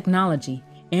nanotechnology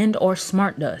and or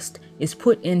smart dust is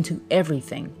put into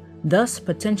everything, thus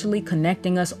potentially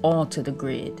connecting us all to the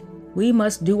grid. We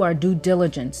must do our due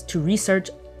diligence to research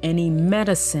any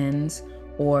medicines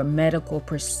or medical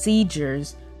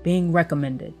procedures being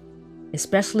recommended,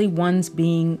 especially ones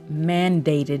being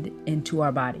mandated into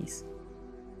our bodies.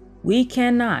 We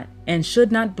cannot and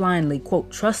should not blindly, quote,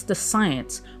 trust the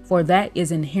science, for that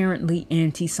is inherently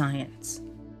anti-science.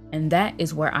 And that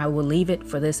is where I will leave it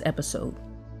for this episode.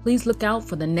 Please look out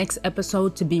for the next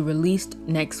episode to be released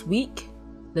next week.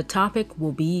 The topic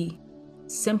will be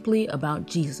simply about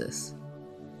Jesus,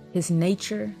 his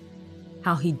nature,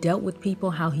 how he dealt with people,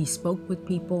 how he spoke with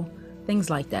people, things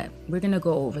like that. We're going to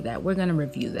go over that. We're going to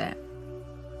review that.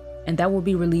 And that will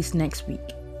be released next week.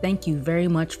 Thank you very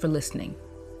much for listening.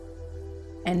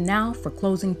 And now for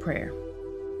closing prayer.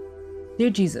 Dear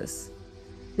Jesus,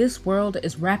 this world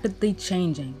is rapidly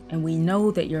changing, and we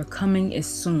know that your coming is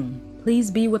soon.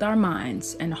 Please be with our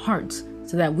minds and hearts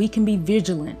so that we can be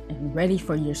vigilant and ready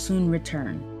for your soon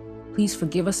return. Please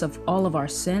forgive us of all of our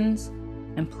sins,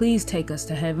 and please take us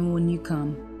to heaven when you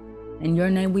come. In your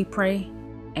name we pray,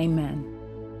 amen.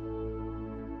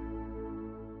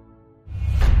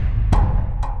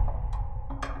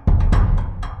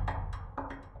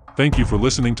 Thank you for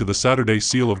listening to the Saturday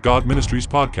Seal of God Ministries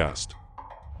podcast.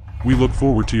 We look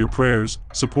forward to your prayers,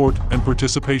 support, and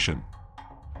participation.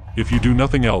 If you do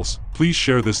nothing else, please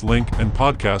share this link and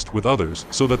podcast with others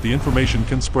so that the information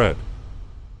can spread.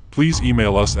 Please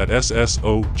email us at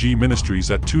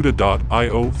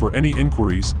ssogministries@tuda.io for any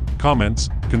inquiries, comments,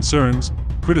 concerns,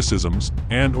 criticisms,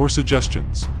 and/or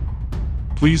suggestions.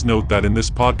 Please note that in this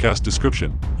podcast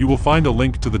description, you will find a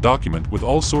link to the document with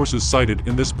all sources cited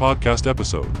in this podcast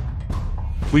episode.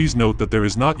 Please note that there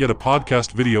is not yet a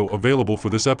podcast video available for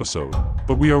this episode,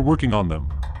 but we are working on them.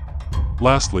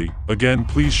 Lastly, again,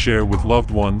 please share with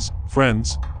loved ones,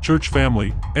 friends, church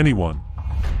family, anyone.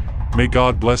 May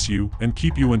God bless you and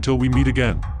keep you until we meet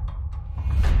again.